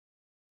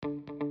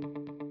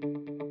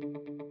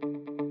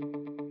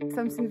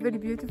find something very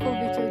beautiful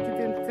which I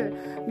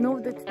didn't know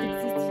that it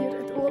exists here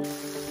at all.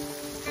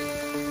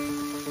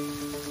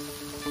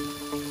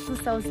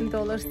 $2,000,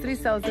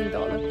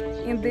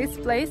 $3,000 in this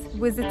place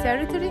with the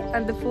territory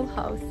and the full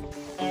house.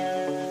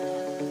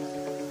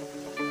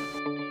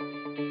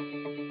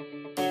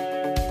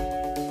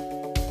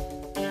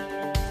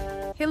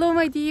 Hello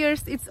my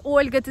dears, it's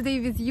Olga today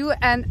with you,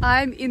 and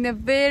I'm in a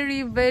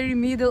very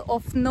middle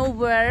of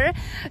nowhere,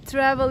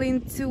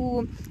 traveling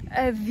to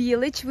a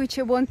village which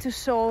I want to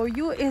show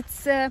you.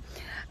 It's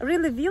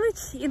really a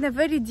village in a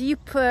very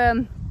deep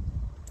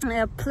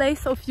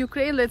place of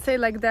Ukraine, let's say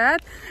like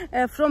that.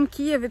 From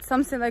Kiev it's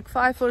something like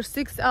 5 or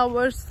 6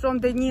 hours. From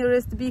the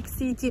nearest big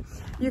city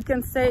you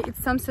can say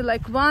it's something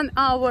like 1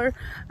 hour.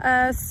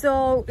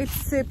 So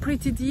it's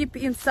pretty deep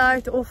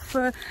inside of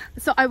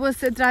so I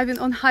was driving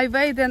on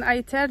highway, then I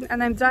turned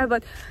and I'm driving,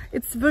 but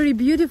it's very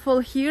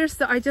beautiful here,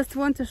 so I just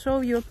want to show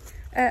you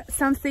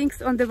some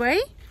things on the way,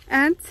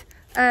 and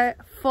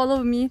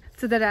follow me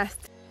to the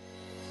rest.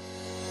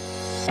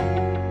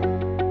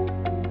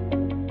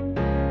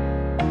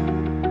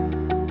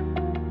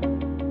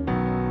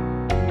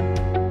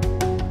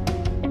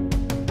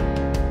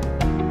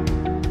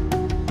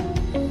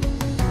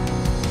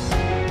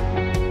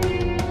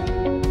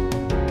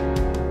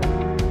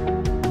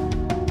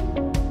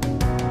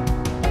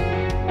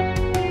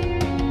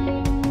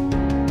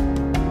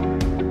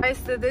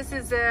 This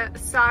is a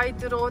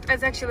side road.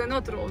 It's actually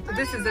not road,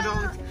 this is a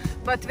road,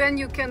 but when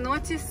you can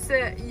notice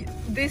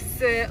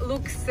this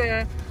looks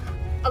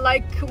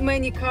like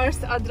many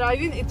cars are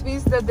driving, it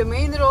means that the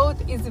main road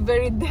is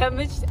very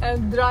damaged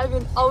and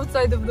driving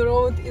outside of the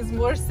road is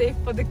more safe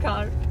for the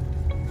car.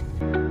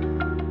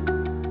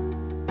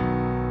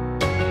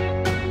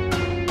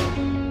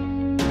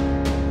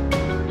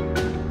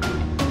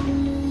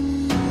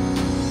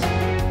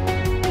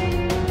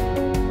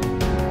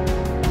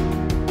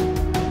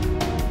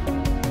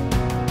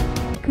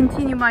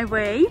 Continue my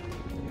way.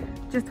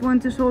 Just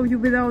want to show you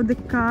without the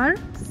car,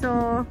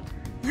 so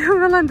you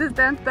will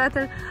understand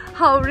better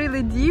how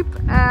really deep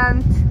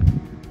I'm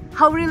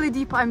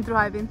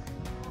driving.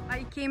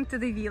 I came to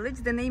the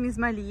village, the name is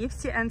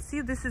Maliivtsi, and see,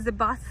 this is a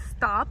bus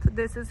stop.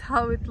 This is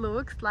how it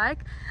looks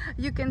like.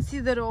 You can see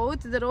the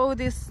road. The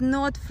road is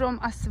not from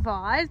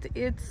asphalt,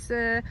 it's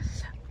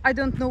I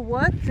don't know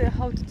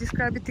how to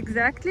describe it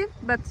exactly,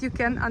 but you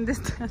can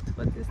understand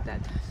what is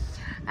that.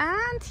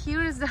 And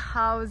here is the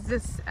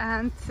houses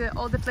and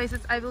all the places.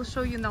 I will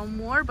show you now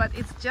more, but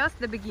it's just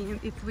the beginning.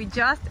 We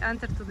just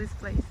entered to this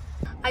place.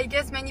 I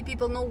guess many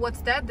people know what's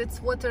that. That's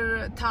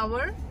water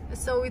tower,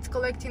 so it's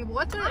collecting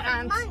water,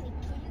 and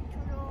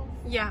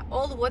yeah,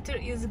 all water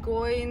is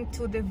going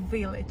to the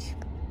village.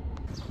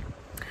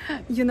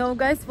 You know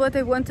guys, what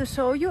I want to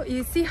show you,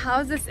 you see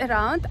houses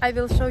around. I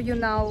will show you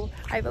now.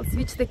 I will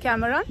switch the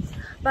camera,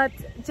 but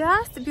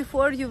just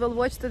before you will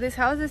watch to these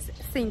houses,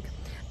 think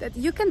that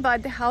you can buy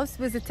the house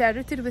with the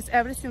territory, with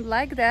everything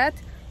like that,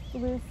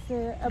 with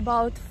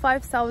about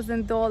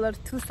 $5,000,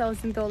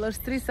 $2,000,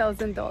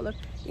 $3,000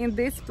 in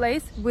this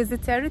place with the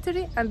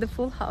territory and the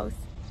full house.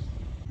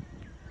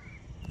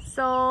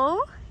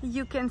 So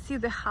you can see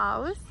the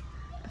house,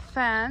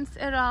 fence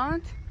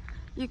around,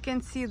 you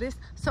can see this.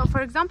 So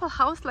for example,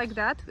 house like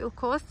that will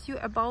cost you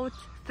about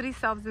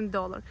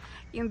 $3,000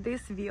 in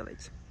this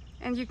village,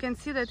 and you can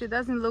see that it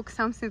doesn't look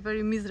something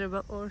very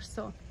miserable or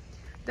so.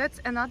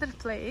 That's another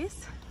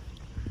place.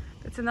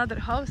 It's another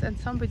house, and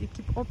somebody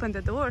keep open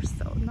the door,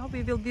 so now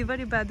we will be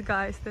very bad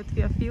guys that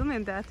we are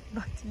filming that.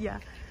 But yeah,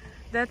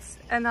 that's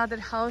another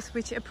house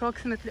which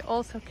approximately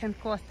also can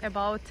cost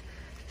about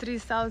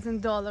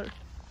 $3,000.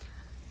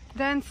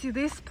 Then see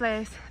this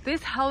place.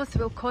 This house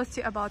will cost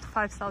you about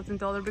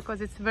 $5,000 because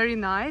it's very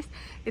nice.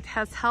 It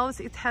has house,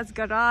 it has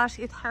garage,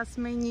 it has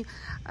many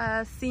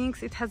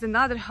things. It has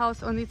another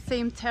house on its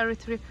same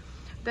territory.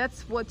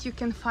 That's what you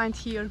can find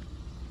here.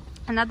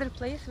 Another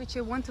place which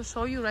I want to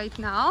show you right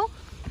now,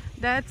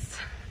 that's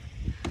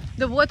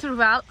the water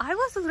well. I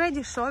was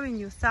already showing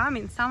you some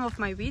in some of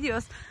my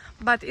videos,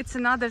 but it's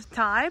another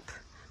type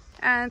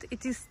and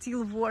it is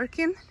still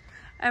working.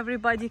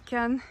 Everybody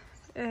can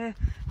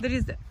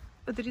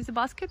there is a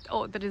basket.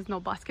 Oh, there is no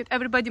basket.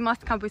 Everybody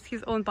must come with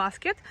his own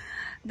basket.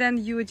 Then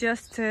you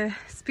just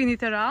spin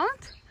it around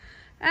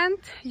and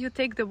you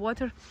take the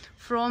water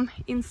from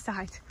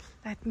inside.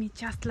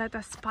 Let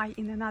us spy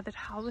in another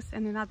house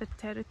and another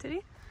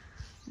territory.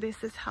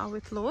 This is how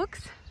it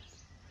looks,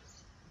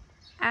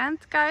 and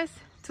guys,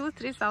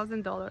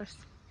 $2,000-$3,000.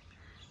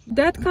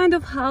 That kind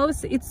of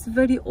house, it's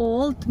very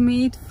old,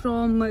 made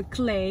from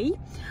clay,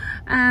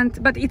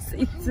 but it's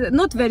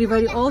not very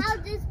old.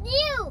 House is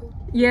new.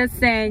 Yes,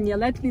 Sanya,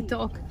 let me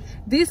talk.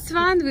 This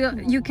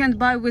one you can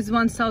buy with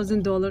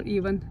 $1,000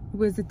 even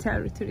with the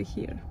territory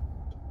here.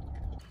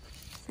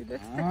 See,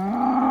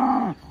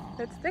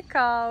 that's the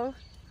cow.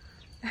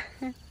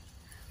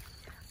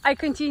 I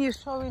continue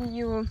showing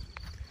you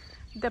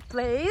the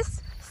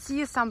place.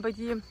 See,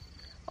 somebody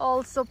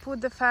also put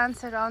the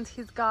fence around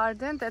his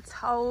garden. That's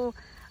how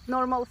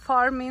normal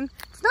farming.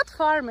 It's not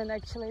farming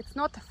actually. It's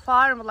not a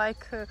farm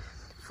like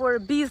for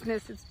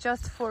business, it's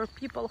just for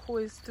people who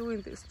is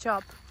doing this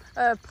job,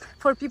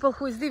 for people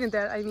who is living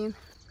there, I mean.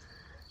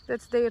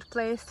 That's their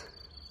place,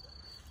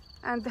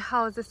 and the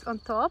houses on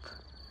top,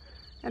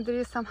 and there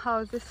is some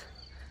houses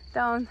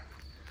down.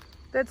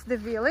 That's the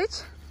village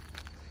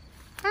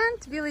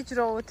and village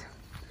road.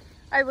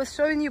 I was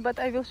showing you, but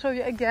I will show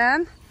you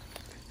again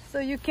so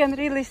you can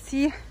really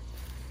see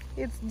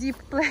its deep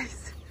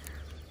place.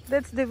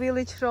 That's the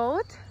village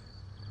road.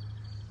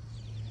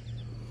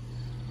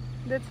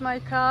 That's my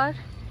car,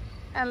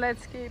 and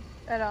let's keep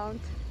around.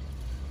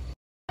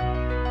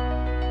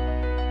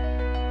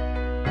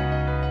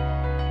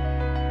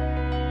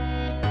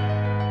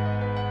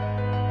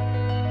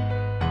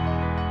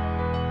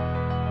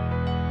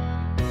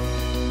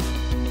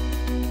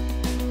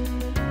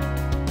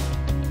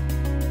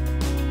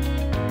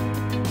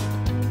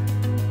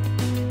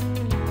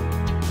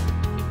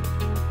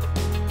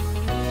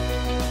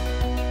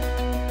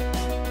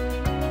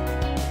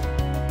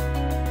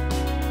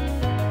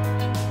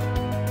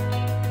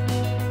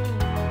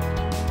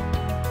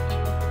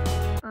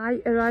 I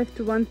arrived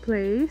to one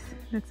place,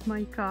 that's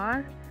my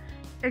car,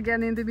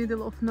 again in the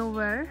middle of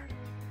nowhere.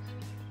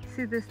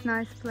 See this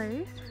nice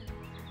place?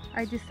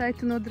 I decided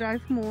to not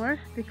drive more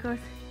because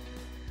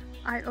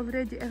I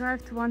already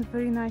arrived to one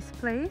very nice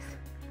place,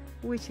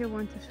 which I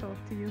want to show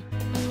to you.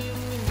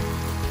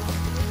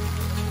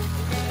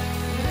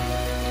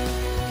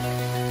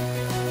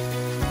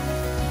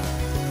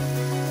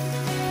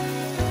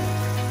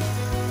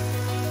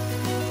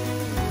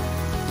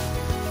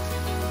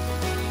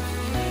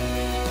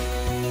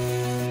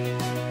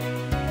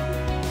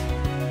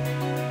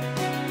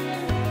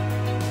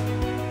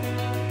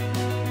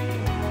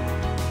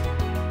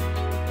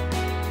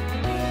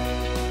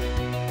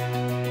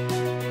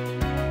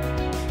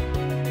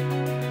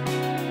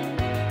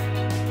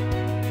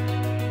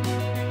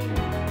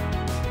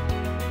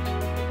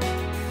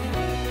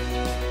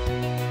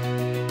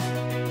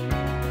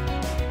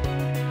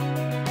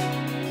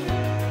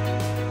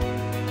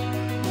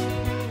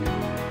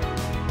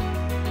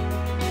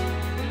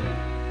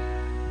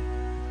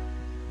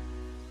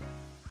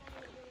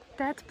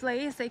 That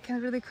place I can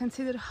really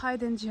consider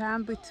hidden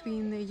gem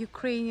between the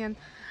Ukrainian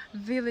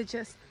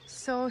villages.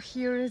 So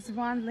here is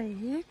one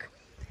lake,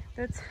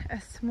 that's a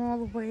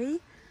small way.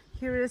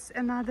 Here is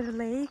another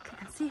lake,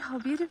 and see how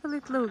beautiful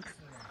it looks.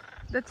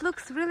 That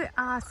looks really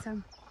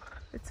awesome.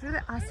 It's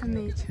really awesome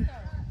nature.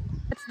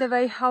 That's the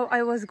way how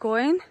I was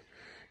going.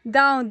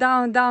 Down,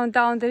 down, down,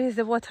 down, there is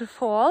a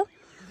waterfall.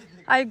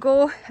 I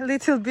go a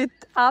little bit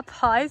up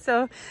high,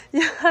 so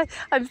yeah,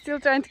 I'm still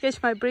trying to catch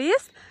my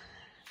breath.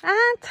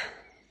 And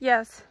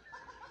yes,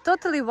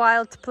 totally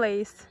wild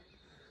place.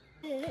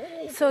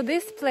 So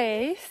this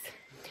place,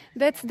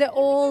 that's the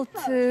old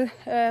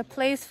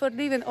place for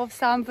living of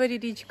some very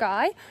rich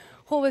guy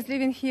who was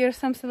living here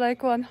something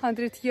like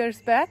 100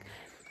 years back.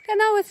 And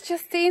now it's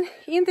just staying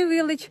in the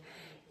village,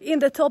 in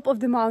the top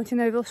of the mountain.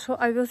 I will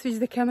switch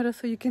the camera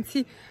so you can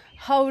see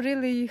how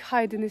really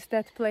hidden is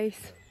that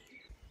place.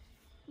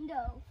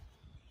 No.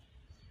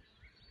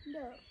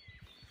 No.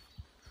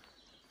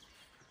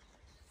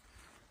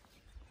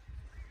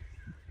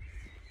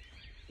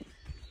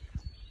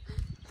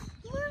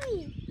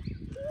 Mommy,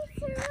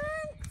 here's an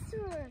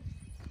answer.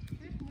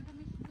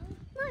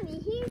 Mommy,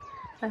 here.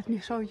 Let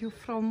me show you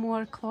from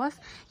more close.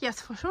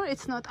 Yes, for sure,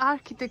 it's not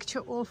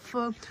architecture of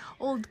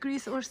old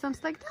Greece or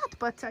something like that,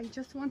 but I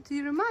just want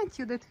to remind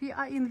you that we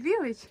are in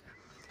village.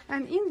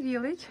 And in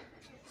village,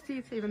 see,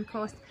 it's even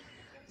close,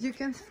 you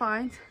can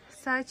find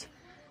such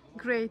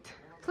great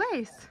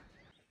place.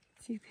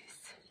 See this.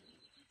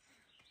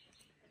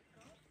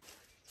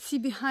 See,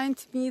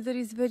 behind me there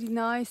is very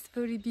nice,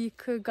 very big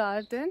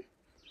garden.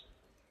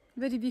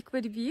 Very big,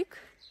 very big.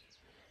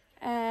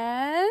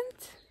 And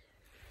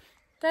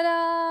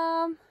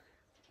ta-da!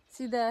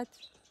 See that?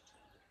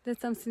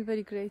 That's something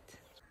very great.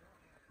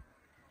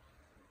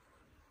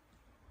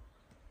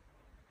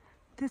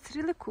 That's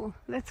really cool.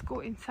 Let's go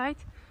inside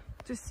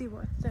to see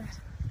what's there.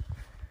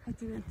 I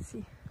didn't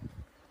see.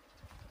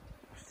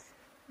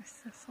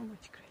 There's so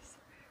much grace.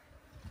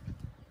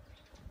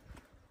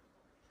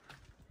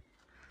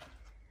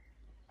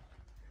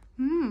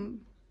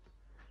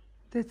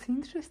 That's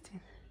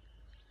interesting.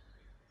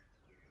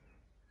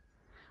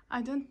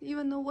 I don't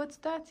even know what's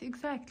that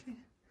exactly.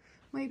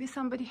 Maybe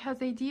somebody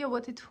has idea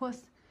what it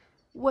was,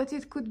 what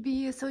it could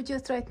be, so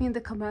just write me in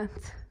the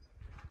comments.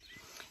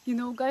 You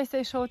know, guys,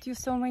 I showed you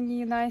so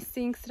many nice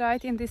things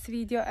right in this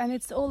video, and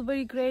it's all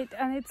very great,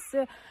 and it's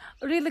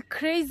really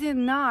crazy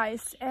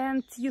nice.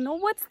 And you know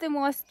what's the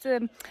most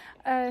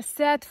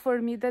sad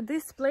for me? That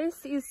this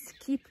place is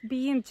keep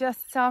being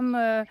just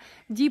some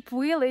deep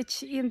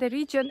village in the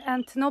region,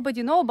 and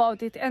nobody know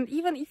about it. And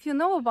even if you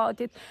know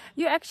about it,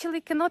 you actually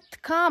cannot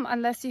come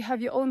unless you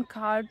have your own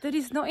car. There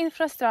is no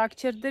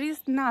infrastructure, there is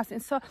nothing.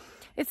 So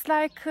it's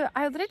like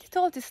I already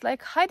told, it's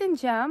like hidden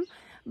gem,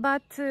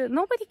 but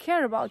nobody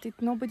care about it.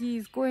 Nobody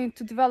is going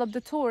to develop the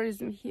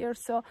tourism here.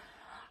 So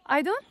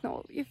I don't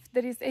know if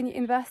there is any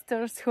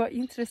investors who are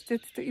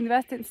interested to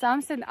invest in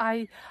something.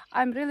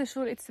 I'm really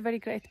sure it's a very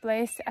great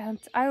place, and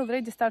I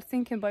already start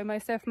thinking by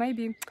myself,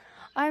 maybe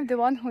I'm the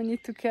one who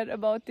need to care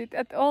about it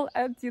at all,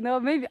 and you know,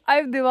 maybe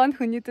I'm the one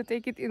who need to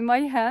take it in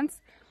my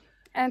hands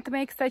and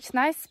make such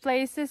nice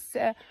places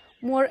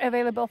more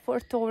available for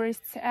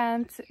tourists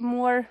and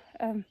more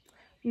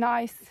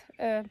nice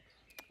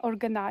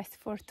organized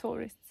for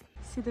tourists.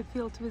 See the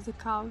field with the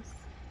cows.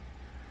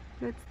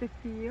 That's the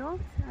field,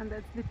 and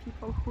that's the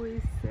people who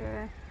is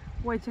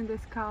watching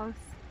these cows.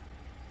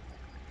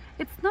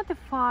 It's not the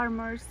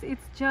farmers,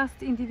 it's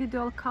just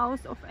individual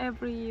cows of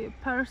every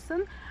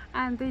person,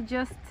 and they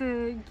just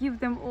give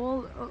them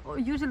all.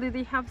 Usually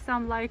they have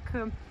some like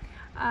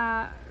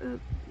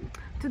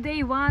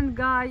today one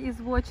guy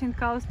is watching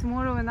cows,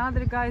 tomorrow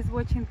another guy is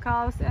watching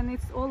cows, and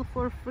it's all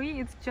for free.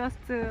 It's just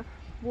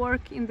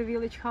work in the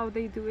village how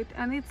they do it,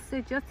 and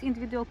it's just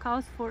individual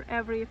cows for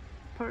every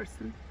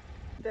person.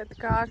 That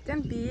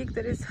garden big,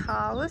 there is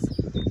house,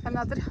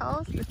 another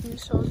house. Let me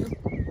show you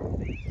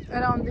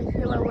around the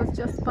hill. I was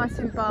just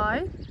passing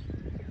by,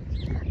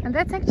 and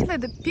that's actually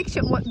the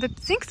picture. What the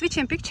things which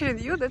I'm picturing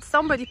you, that's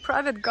somebody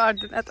private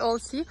garden at all.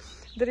 See,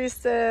 there is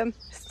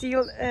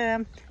still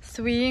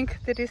swing,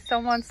 there is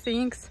someone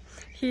sings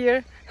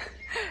here.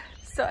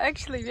 So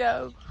actually we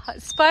are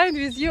spying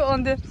with you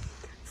on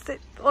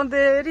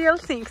the real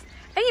things.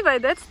 Anyway,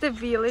 that's the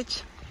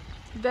village,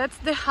 that's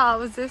the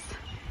houses,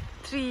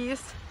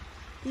 trees.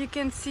 You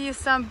can see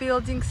some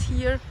buildings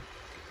here,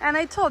 and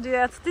I told you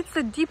that it's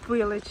a deep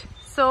village,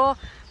 so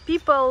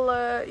people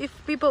if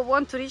people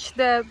want to reach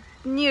the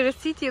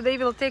nearest city, they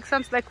will take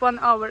something like 1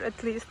 hour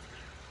at least.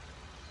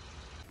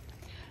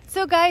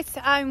 So guys,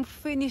 I'm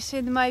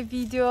finishing my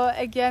video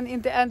again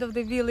in the end of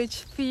the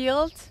village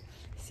field.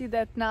 See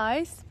that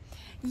nice?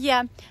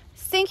 Yeah,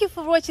 thank you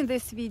for watching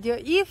this video.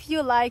 If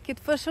you like it,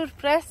 for sure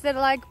press the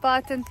like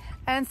button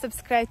and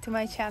subscribe to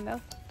my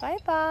channel. Bye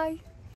bye.